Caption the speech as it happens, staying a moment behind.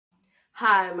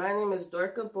Hi, my name is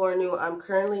Dorka Bornu. I'm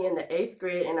currently in the 8th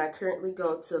grade and I currently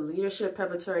go to Leadership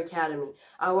Preparatory Academy.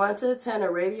 I want to attend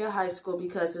Arabia High School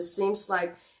because it seems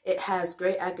like it has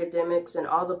great academics and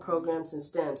all the programs and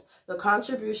STEMs. The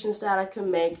contributions that I can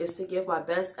make is to give my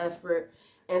best effort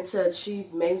and to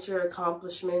achieve major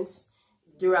accomplishments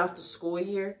throughout the school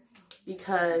year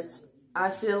because I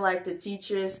feel like the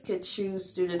teachers could choose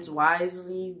students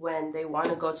wisely when they want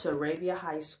to go to Arabia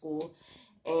High School.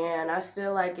 And I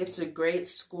feel like it's a great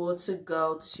school to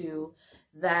go to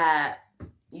that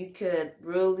you could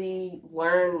really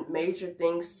learn major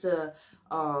things to,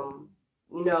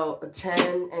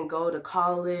 attend and go to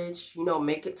college,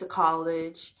 make it to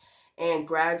college and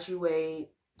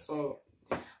graduate. And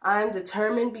I'm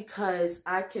determined because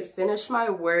I could finish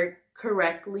my work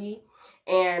correctly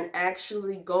and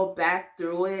actually go back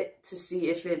through it to see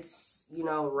if it's,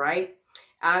 right.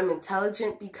 I'm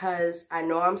intelligent because I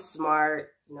know I'm smart.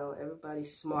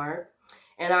 Everybody's smart.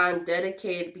 And I'm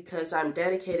dedicated because I'm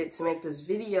dedicated to make this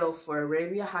video for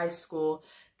Arabia High School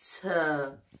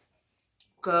to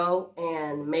go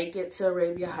and make it to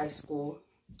Arabia High School.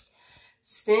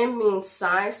 STEM means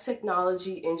science,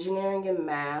 technology, engineering, and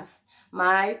math.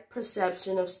 My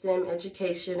perception of STEM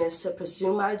education is to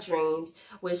pursue my dreams,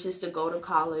 which is to go to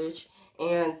college.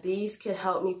 And these could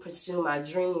help me pursue my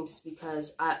dreams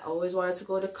because I always wanted to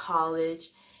go to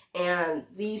college. And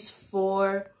these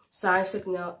four, science,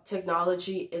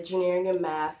 technology, engineering, and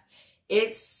math,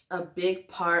 it's a big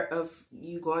part of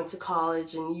you going to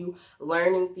college and you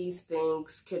learning these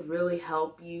things could really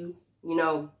help you,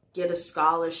 get a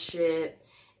scholarship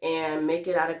and make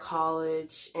it out of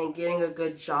college and getting a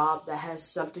good job that has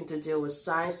something to do with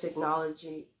science,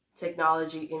 technology,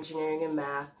 engineering, and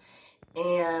math.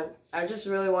 And I just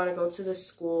really want to go to this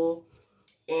school,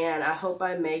 and I hope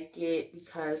I make it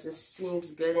because it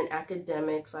seems good in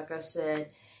academics, like I said,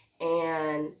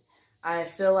 and I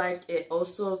feel like it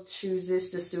also chooses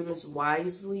the students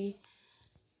wisely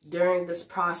during this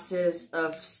process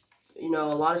of, a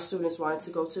lot of students wanting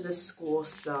to go to this school.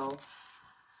 So,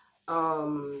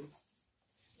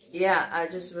 yeah, I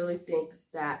just really think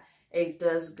that it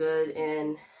does good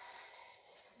in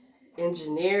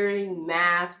engineering,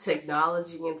 math,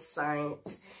 technology, and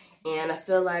science. And I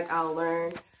feel like I'll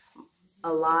learn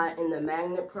a lot in the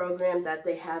magnet program that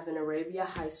they have in Arabia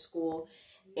High School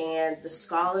and the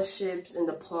scholarships and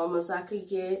diplomas I could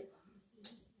get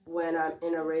when I'm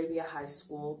in Arabia High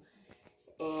School.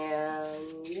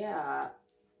 And yeah,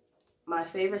 my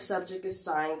favorite subject is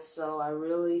science, so I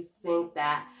really think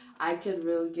that I could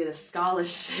really get a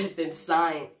scholarship in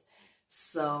science.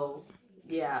 So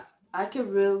yeah, I could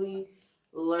really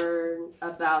learn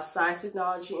about science,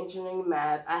 technology, engineering,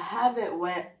 math. I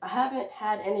haven't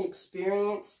had any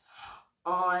experience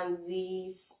on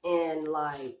these, and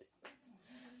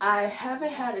I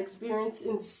haven't had experience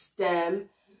in STEM,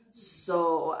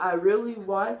 so I really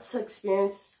want to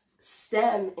experience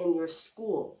STEM in your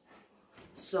school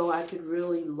so I could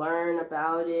really learn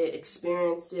about it,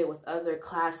 experience it with other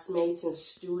classmates and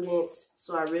students,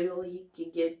 so I really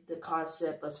could get the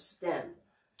concept of STEM.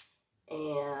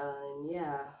 And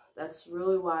yeah, that's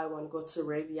really why I want to go to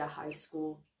Arabia High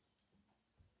School.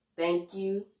 Thank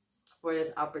you for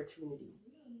this opportunity.